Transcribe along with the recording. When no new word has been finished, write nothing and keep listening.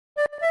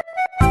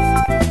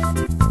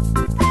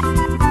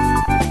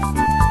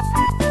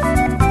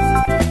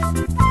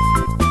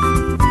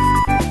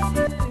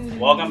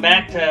Welcome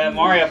back to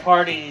Mario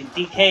Party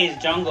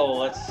DK's Jungle.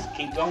 Let's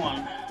keep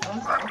going.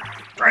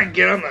 Try and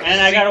get on the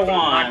And I got a 1.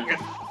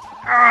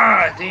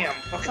 Ah, damn.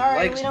 Fucking Sorry,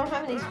 legs. we don't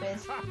have any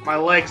space. My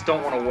legs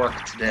don't want to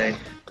work today.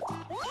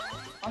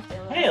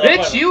 Hey, look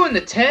Bitch, you in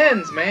the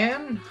 10s,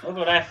 man. Look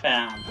what I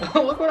found.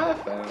 Look what I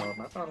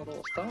found. I found a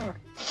little star.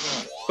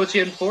 Put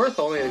you in 4th,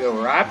 only to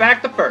go right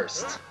back to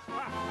 1st.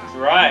 That's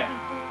right.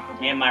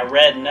 Me and my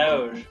red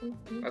nose.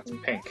 That's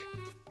pink.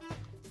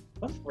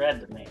 What's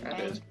red to me? That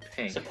is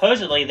pink.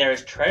 Supposedly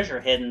there's treasure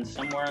hidden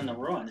somewhere in the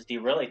ruins. Do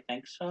you really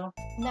think so?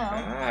 No.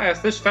 Ah, I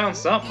just found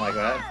something like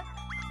that.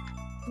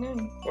 No.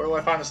 Where do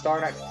I find a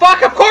star next?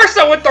 Fuck, of course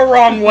I went the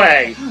wrong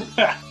way!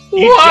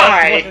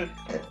 Why?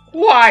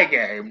 Why,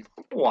 game?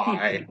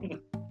 Why?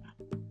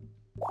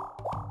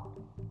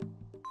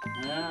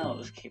 No,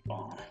 let's keep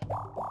on.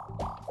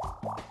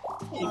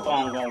 Keep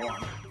on going.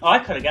 Oh, I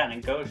could have gotten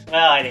a ghost.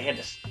 Well, I had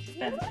to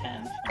spend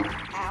 10.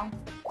 Ow.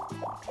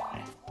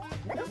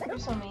 You're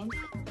so mean.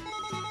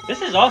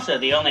 This is also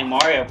the only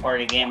Mario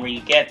Party game where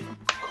you get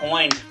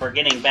coins for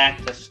getting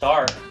back to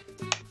start.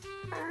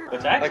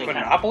 Which I actually like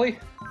Monopoly?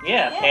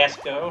 Yeah, pass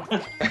go.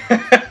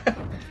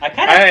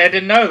 I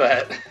didn't know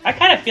that. I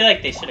kind of feel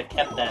like they should have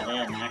kept that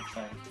in,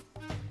 actually.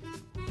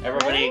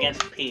 Everybody Really?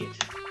 against Peach.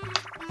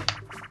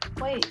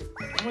 Wait,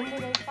 when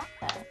did they stop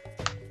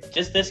that?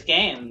 Just this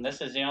game.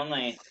 This is the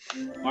only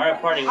Mario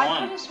Party 1. I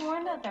could have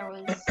sworn that there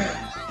was.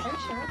 Are you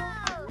sure?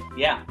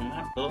 Yeah, I'm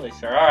absolutely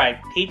sure. Alright,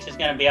 Peach is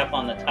going to be up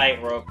on the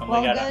tightrope, and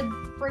Well, we gotta, good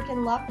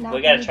freaking luck now.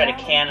 we gotta try to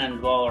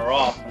cannonball her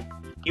off.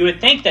 You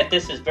would think that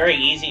this is very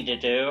easy to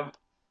do,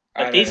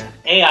 but these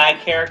AI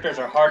characters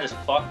are hard as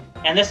fuck.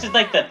 And this is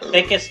like the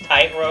thickest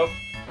tightrope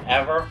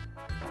ever.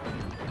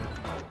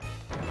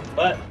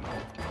 But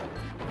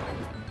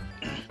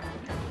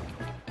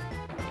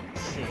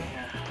let's see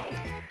here.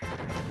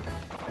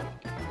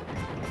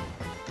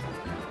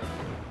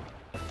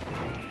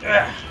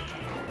 Ugh.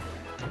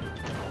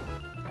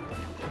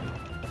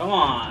 Come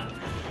on.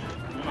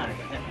 I'm not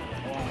even hitting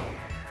the wall.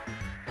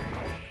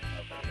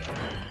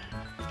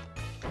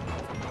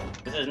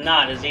 This is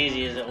not as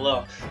easy as it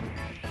looks.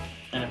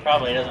 And it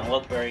probably doesn't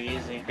look very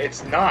easy.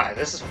 It's not.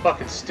 This is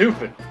fucking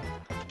stupid.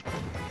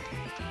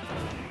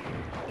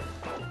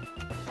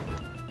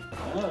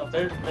 Oh,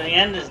 the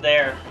end is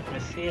there. I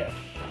see it.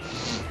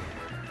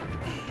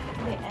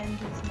 The end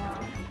is now.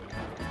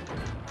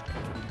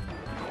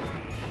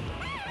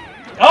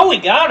 Oh, we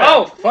got her!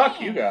 Oh, fuck,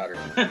 you got her.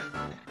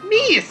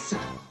 Miss!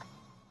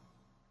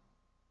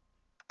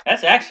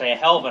 That's actually a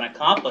hell of an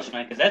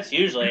accomplishment, because that's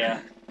usually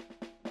a...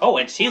 Oh,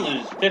 and she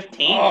loses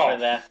 15 for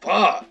that.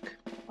 Fuck.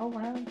 Oh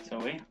wow. So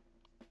we...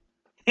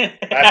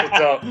 That's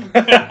what's up.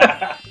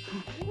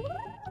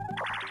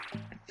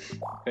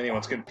 If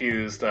anyone's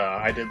confused,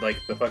 I did like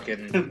the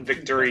fucking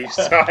victory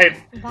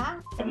sign.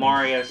 The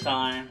Mario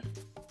sign.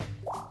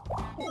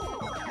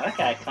 That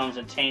guy comes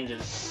and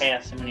changes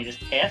past him and he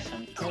just passes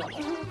him.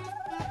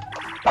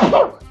 They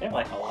have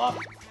like a lot.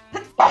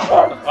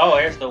 Oh,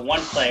 here's the one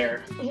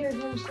player.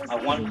 A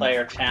one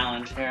player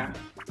challenge here.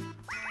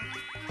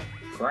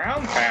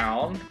 Ground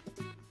pound.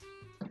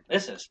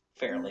 This is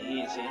fairly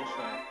easy.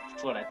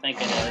 That's what I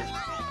think it is.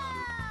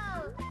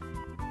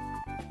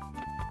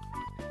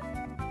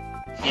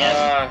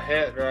 Yes.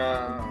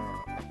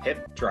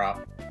 Hip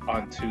drop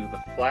onto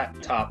the flat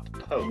topped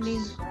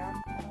post.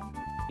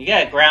 You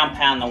gotta ground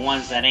pound the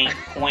ones that ain't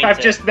pointed.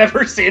 I've just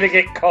never seen it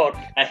get called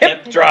a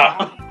hip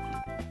drop.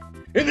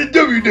 In the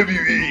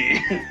WWE.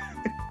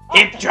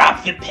 Hip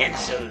drop the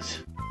pencils.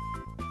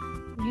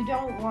 You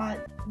don't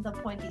want the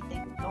pointy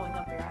thing going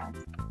up your ass.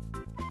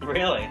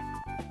 Really?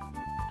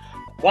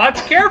 Watch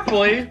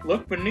carefully.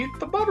 Look beneath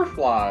the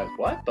butterflies.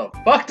 What the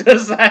fuck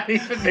does that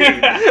even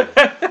mean?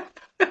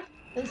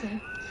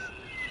 Listen.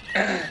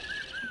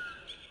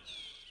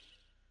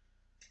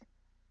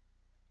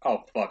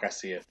 Oh fuck, I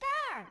see it.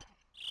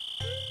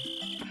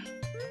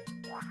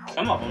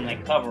 Some of them they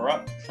cover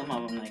up, some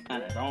of them they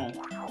kind of don't.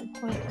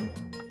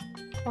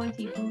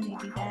 Pointy booty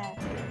be bad.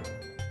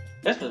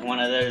 This was one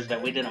of those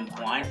that we didn't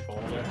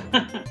blindfolded.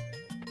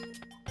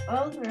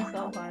 Those were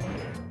so funny.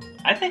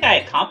 I think I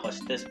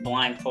accomplished this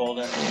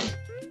blindfolded.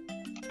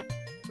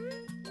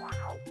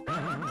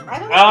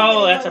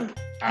 Oh,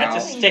 that's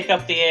a stick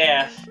up the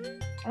ass.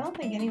 I don't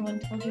think anyone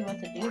told you what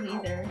to do either. You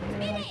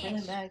were like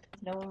really mad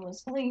because no one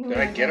was like. Did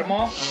I get them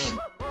all?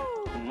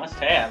 You must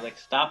have, like,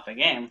 stop the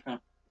game.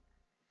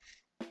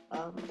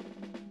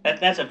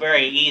 That's a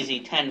very easy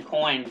 10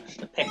 coins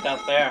to pick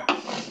up there.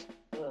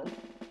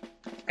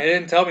 They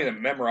didn't tell me to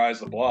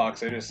memorize the blocks.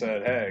 They just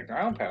said, "Hey,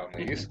 ground pound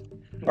these,"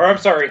 or I'm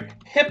sorry,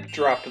 hip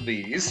drop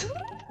these.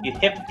 You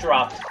hip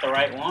dropped the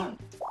right one.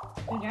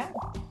 Good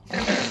job.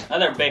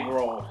 Another big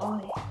roll.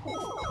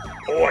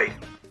 Oi.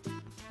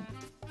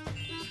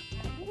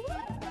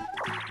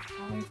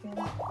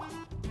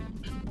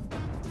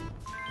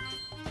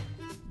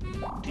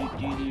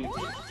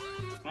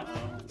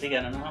 Uh-oh. Has he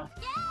got enough?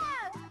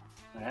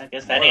 I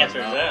guess that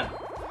answers that.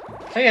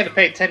 I had to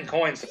pay 10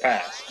 coins to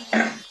pass.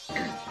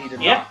 He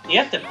did You not.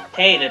 have to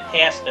pay to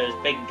pass those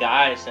big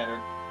guys that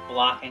are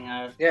blocking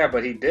us. Yeah,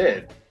 but he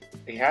did.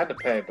 He had to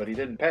pay, but he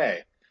didn't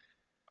pay.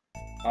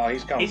 Oh,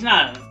 he's coming. He's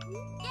not.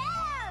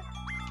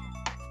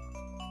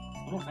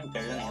 I don't think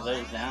there's any of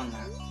those down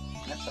there.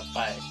 That's a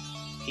fight.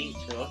 Peach,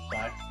 it looks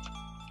like.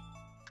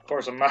 Of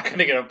course, I'm not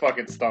gonna get a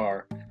fucking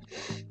star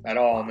at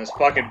all in this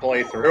fucking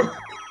playthrough.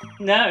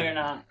 No, you're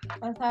not.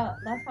 That's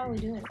how we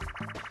do it.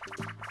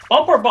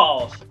 Bumper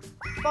balls!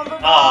 Bumper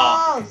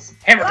Ah. balls!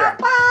 Hammer drop.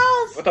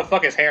 Balls! What the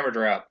fuck is hammer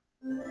drop?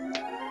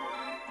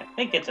 I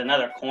think it's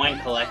another coin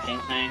collecting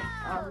thing.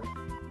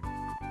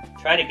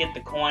 Try to get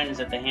the coins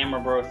that the hammer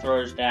bro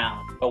throws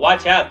down. But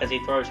watch out, because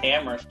he throws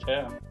hammers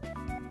too.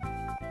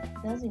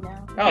 Does he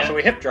now? Oh, Yeah. so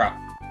we hip drop.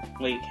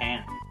 Well, you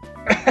can't.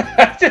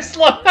 I just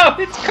love how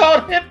it's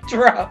called hip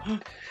drop. Who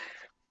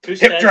Hip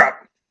says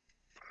drop.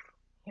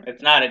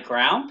 it's not a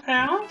ground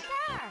pound?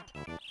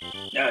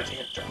 No, it's a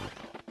hip drop.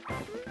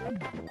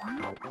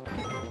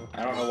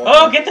 I don't know what.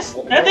 Oh, get this!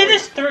 No, they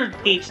just threw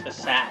Peach the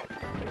sack.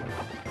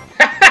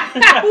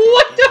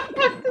 What the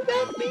fuck does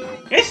that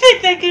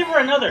mean? They gave her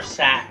another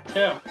sack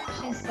too.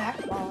 She's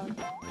sackballing.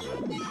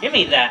 Give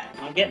me that.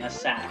 I'm getting a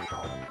sack.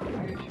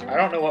 Are you sure? I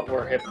don't know what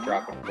we're hip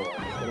dropping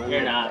for.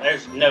 You're not.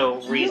 There's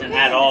no reason You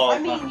at can- all. I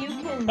mean, you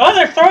can. Oh,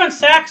 they're throwing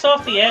sacks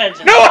off the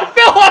edge. No, I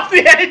fell off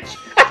the edge!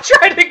 I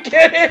tried to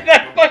get in,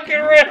 I fucking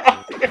ran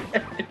off the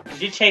edge.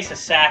 Did you chase a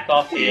sack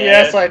off the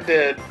Yes, edge? I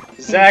did.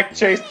 Zach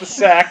chased the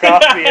sack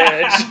off the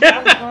I was edge.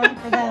 going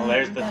for them. Well,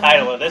 there's the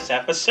title of this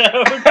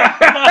episode.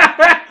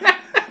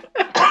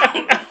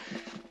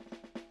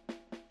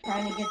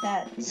 Trying to get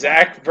that.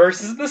 Zach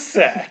versus the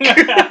sack.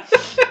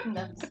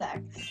 Them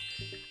sacks.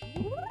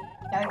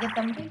 Gotta get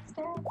them big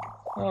stacks.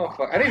 Oh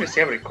fuck! I didn't even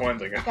see how many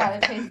coins I got.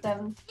 Gotta chase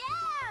them.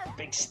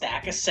 Big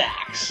stack of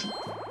sacks.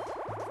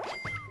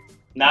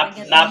 Gotta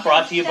get Not those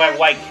brought to you by sacks.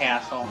 White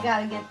Castle.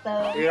 Gotta get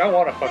those Dude, I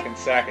want a fucking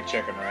sack of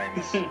chicken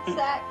rings.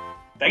 sacks.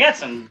 They got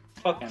some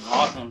fucking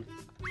awesome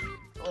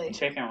Wait,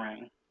 chicken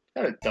ring.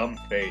 Got a dumb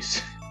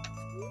face.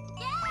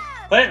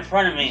 Put it in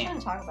front of you me.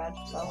 shouldn't talk about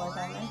yourself like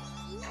that, man.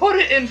 Put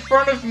it in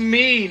front of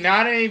me,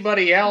 not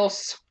anybody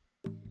else.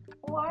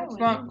 Why That's would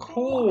not you do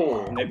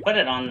cool. that? They put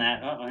it on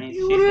that.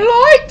 You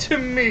lied to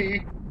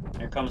me.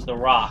 Here comes the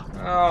rock.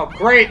 Oh,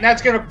 great. And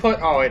that's gonna put.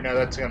 Oh wait, no,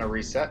 that's gonna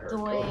reset her.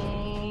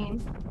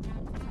 Dwayne.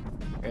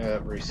 Yeah,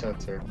 that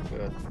resets her.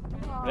 Good.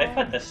 They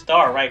put the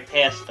star right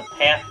past the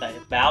path that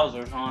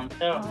Bowser's on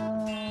too.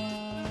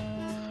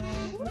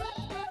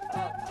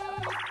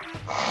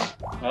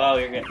 Oh,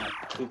 you're getting a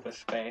Koopa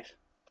space.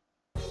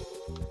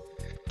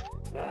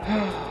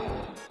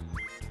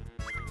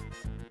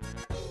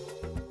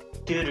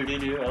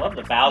 Doo-doo-doo-doo. I love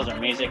the Bowser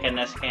music in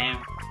this game.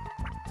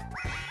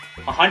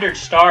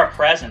 100-star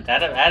present.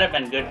 That'd have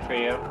been good for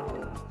you.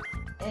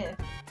 If.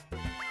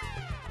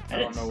 I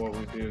don't know what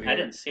we do here. I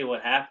didn't see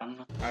what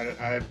happened.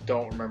 I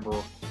don't remember.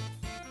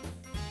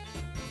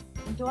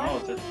 Do I Oh,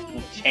 it's a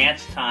need...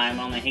 chance time.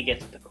 Only he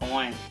gets the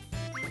coin.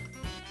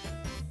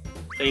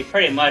 So you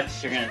pretty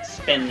much you're gonna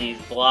spin these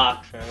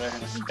blocks, or they're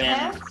gonna spin.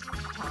 Chance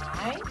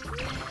time?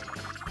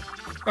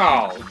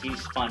 Oh, You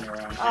spun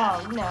your own.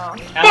 Oh, no.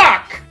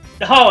 fuck!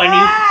 Oh, and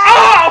you.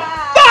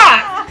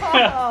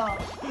 Oh,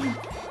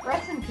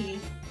 rest in peace.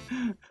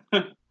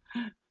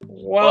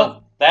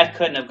 Well, That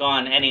couldn't have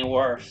gone any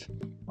worse.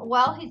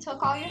 Well, he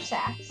took all your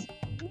sacks.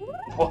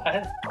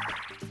 What?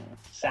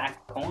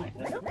 Sack coin.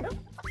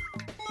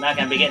 Not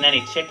gonna be getting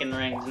any chicken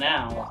rings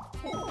now.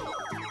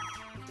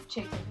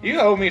 Chicken. you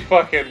owe me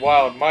fucking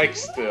Wild Mike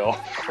still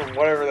from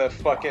whatever that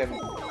fucking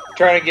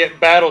trying to get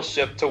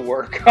Battleship to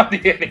work on the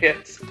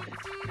idiots.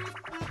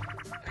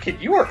 Okay,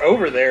 you were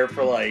over there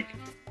for like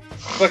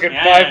fucking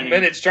Yeah, 5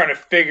 minutes trying to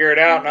figure it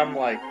out, and I'm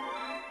like,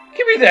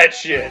 give me that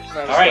shit. And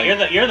I was All right,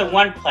 like- you're the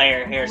one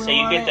player here, so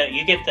you get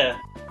to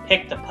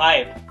pick the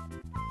pipe.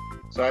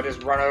 So I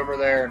just run over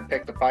there and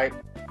pick the pipe.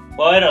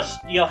 Well,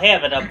 you'll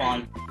have it up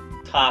on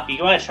top.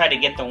 You want to try to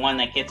get the one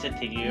that gets it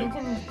to you.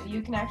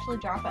 You can actually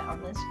drop it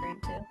on this screen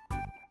too.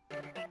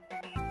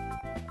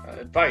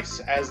 Advice: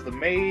 as the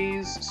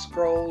maze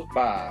scrolls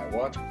by,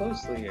 watch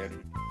closely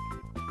and.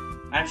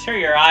 I'm sure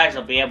your eyes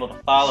will be able to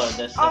follow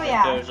this Oh as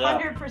yeah, it goes up.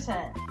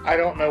 100%. I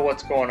don't know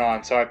what's going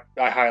on, so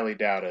I highly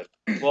doubt it.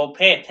 Well,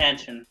 pay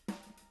attention.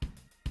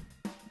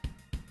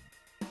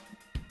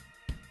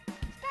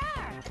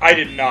 I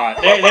did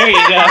not. There you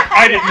go.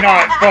 I did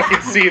not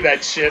fucking see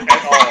that shit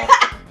at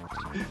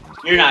all.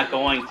 You're not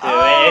going to.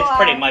 Oh, It's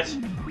pretty much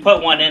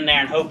put one in there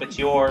and hope it's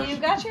yours. You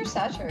got your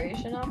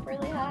saturation up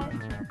really high.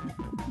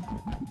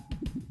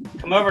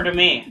 Come over to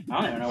me.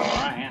 I don't even know where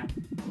I am.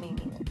 Me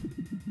neither.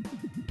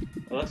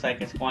 It looks like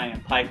it's going in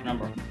pipe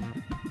number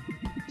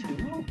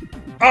 2.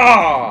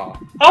 Oh!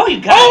 Oh, you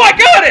got Oh, I it!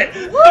 got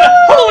it!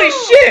 Holy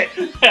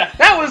shit!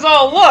 That was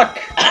all luck!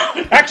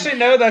 Actually,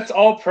 no, that's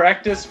all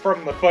practice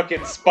from the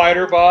fucking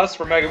spider boss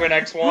from Mega Man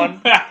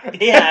X1.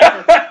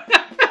 Yeah,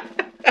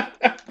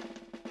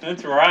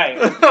 that's right.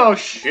 Oh,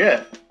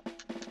 shit.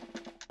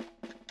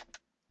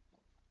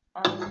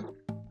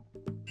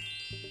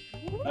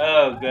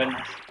 Oh,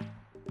 goodness.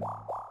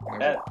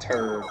 There's a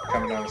turd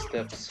coming down the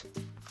steps.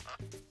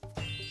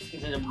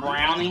 Is it a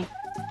brownie?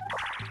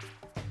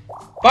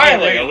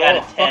 Finally, Yeah, I you got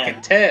rolled a a 10.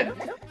 fucking 10.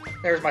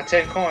 There's my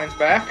 10 coins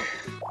back.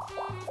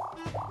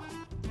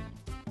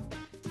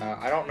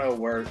 I don't know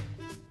where.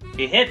 If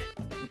you hit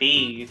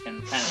B, you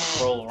can kind of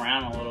scroll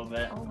around a little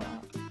bit. Oh,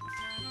 wow.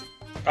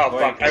 Oh Or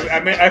fuck! you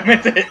can- I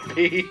meant to hit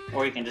B.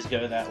 Or you can just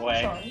go that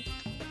way. Sorry.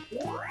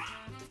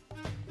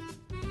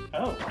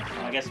 Oh, well,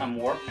 I guess I'm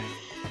warping.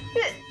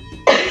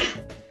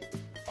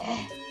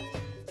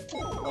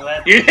 Well,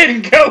 that, You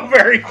didn't go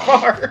very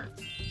far.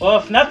 well,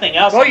 if nothing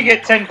else, Well, you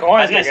get 10 coins.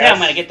 I was gonna say I'm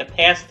guess. gonna get to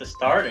pass the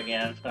start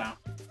again. So,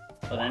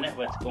 then it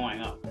was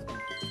going up.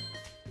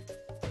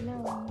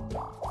 No.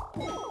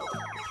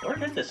 Where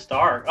did the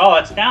start? Oh,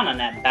 it's down on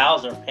that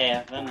Bowser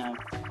path. I know.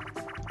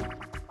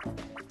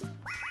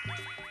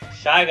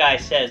 Shy Guy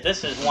says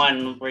this is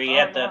one where you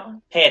have to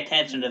pay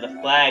attention to the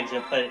flags.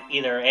 You put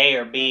either A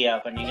or B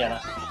up, and you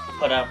gotta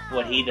put up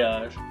what he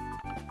does.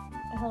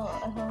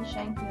 He'll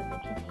shank you with the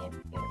kitty if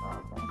you get it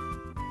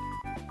wrong.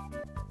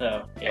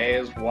 So A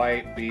is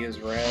white, B is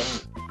red.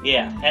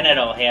 yeah, and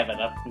it'll have it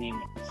up, and you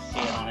can see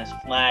it on his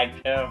flag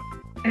too.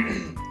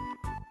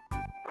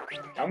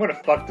 I'm gonna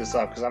fuck this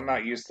up because I'm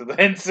not used to the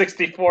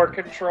N64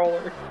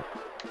 controller.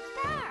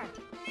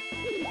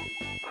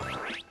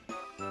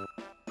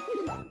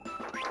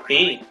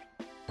 B.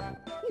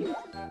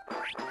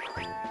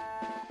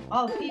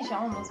 Oh, Peach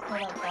almost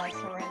put up that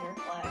surrender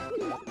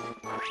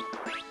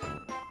flag.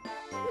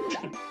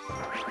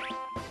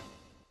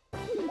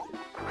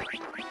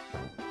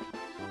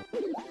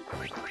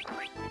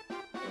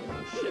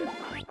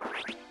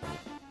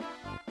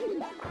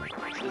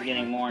 This is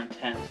getting more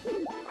intense.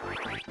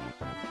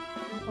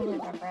 I'm holding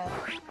my breath.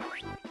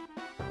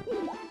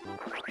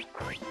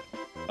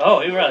 Oh,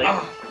 he really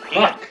Oh, he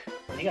got, fuck.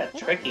 he got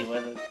tricky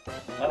with it.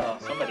 Uh oh,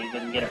 somebody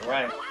didn't get it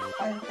right.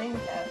 I think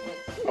that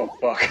was. Oh,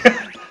 fuck.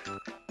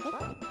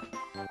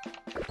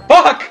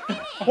 Fuck!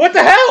 What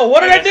the hell?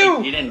 What did I guess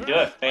do? You didn't do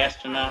it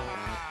fast enough.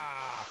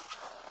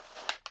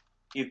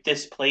 You've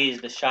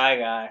displeased the Shy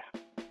Guy.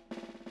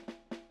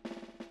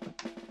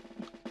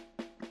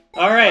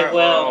 Alright,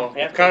 well,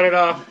 we'll cut it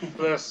off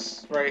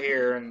this right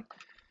here and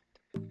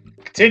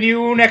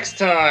continue next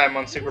time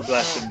on Super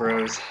BlastN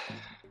Bros.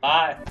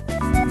 Bye.